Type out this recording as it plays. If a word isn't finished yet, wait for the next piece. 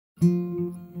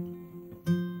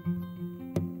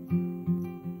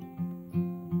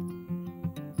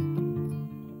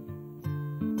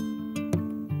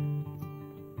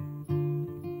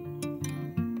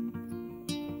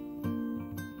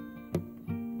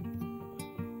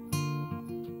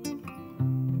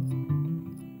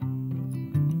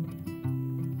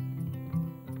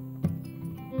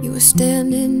You were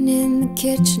standing in the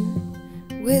kitchen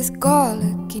with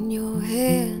garlic in your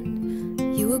hand.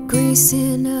 You were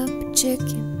greasing up a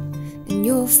chicken in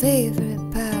your favorite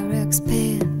Pyrex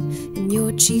pan, and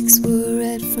your cheeks were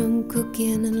red from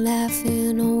cooking and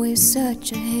laughing, always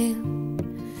such a ham.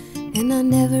 And I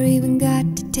never even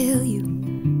got to tell you,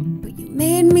 but you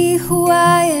made me who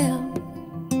I am.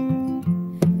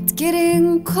 It's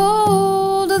getting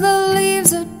cold, the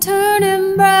leaves are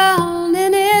turning brown,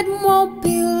 and it won't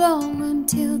be long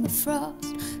until the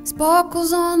frost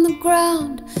sparkles on the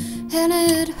ground, and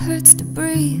it hurts to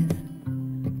breathe,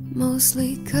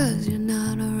 mostly 'cause you're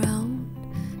not around.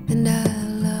 And I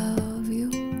love you,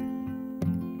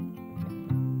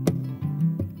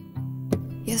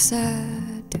 yes I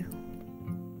do.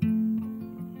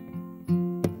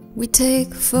 We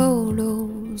take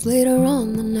photos later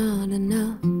on the night, and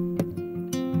now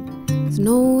there's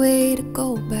no way to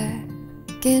go back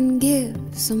and give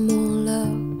some more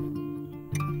love.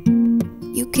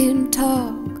 You can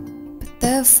talk, but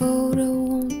that photo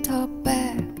won't talk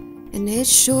back, and it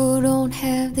sure don't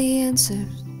have the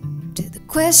answers to the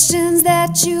questions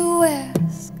that you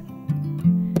ask.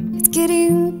 It's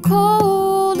getting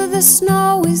cold, the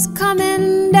snow is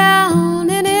coming down,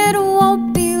 and it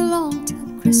won't be long till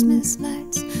Christmas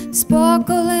lights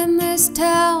sparkle in this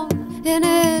town, and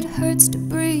it hurts to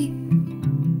breathe,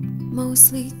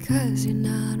 mostly 'cause you're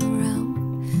not around.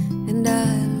 And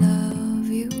I love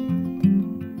you,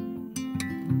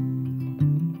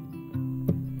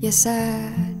 yes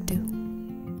I do.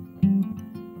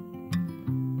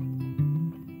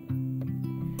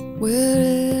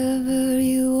 Wherever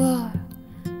you are,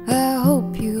 I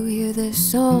hope you hear this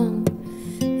song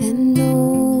and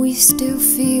know we still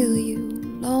feel you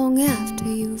long after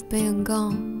you've been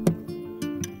gone.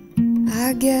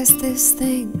 I guess this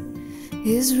thing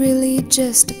is really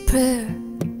just a prayer,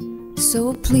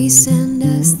 so please send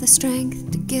us the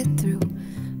strength to get through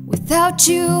without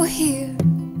you here.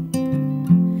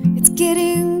 It's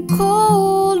getting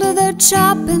cold, they're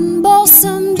chopping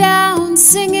balsam down,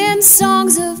 singing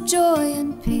songs of joy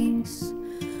and peace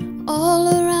all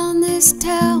around this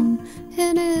town,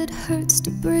 and it hurts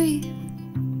to breathe,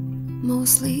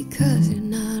 mostly 'cause you're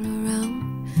not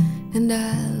around. And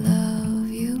I love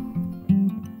you,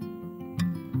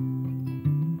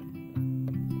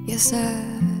 yes I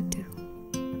do,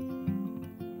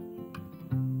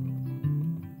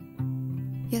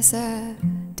 yes I do.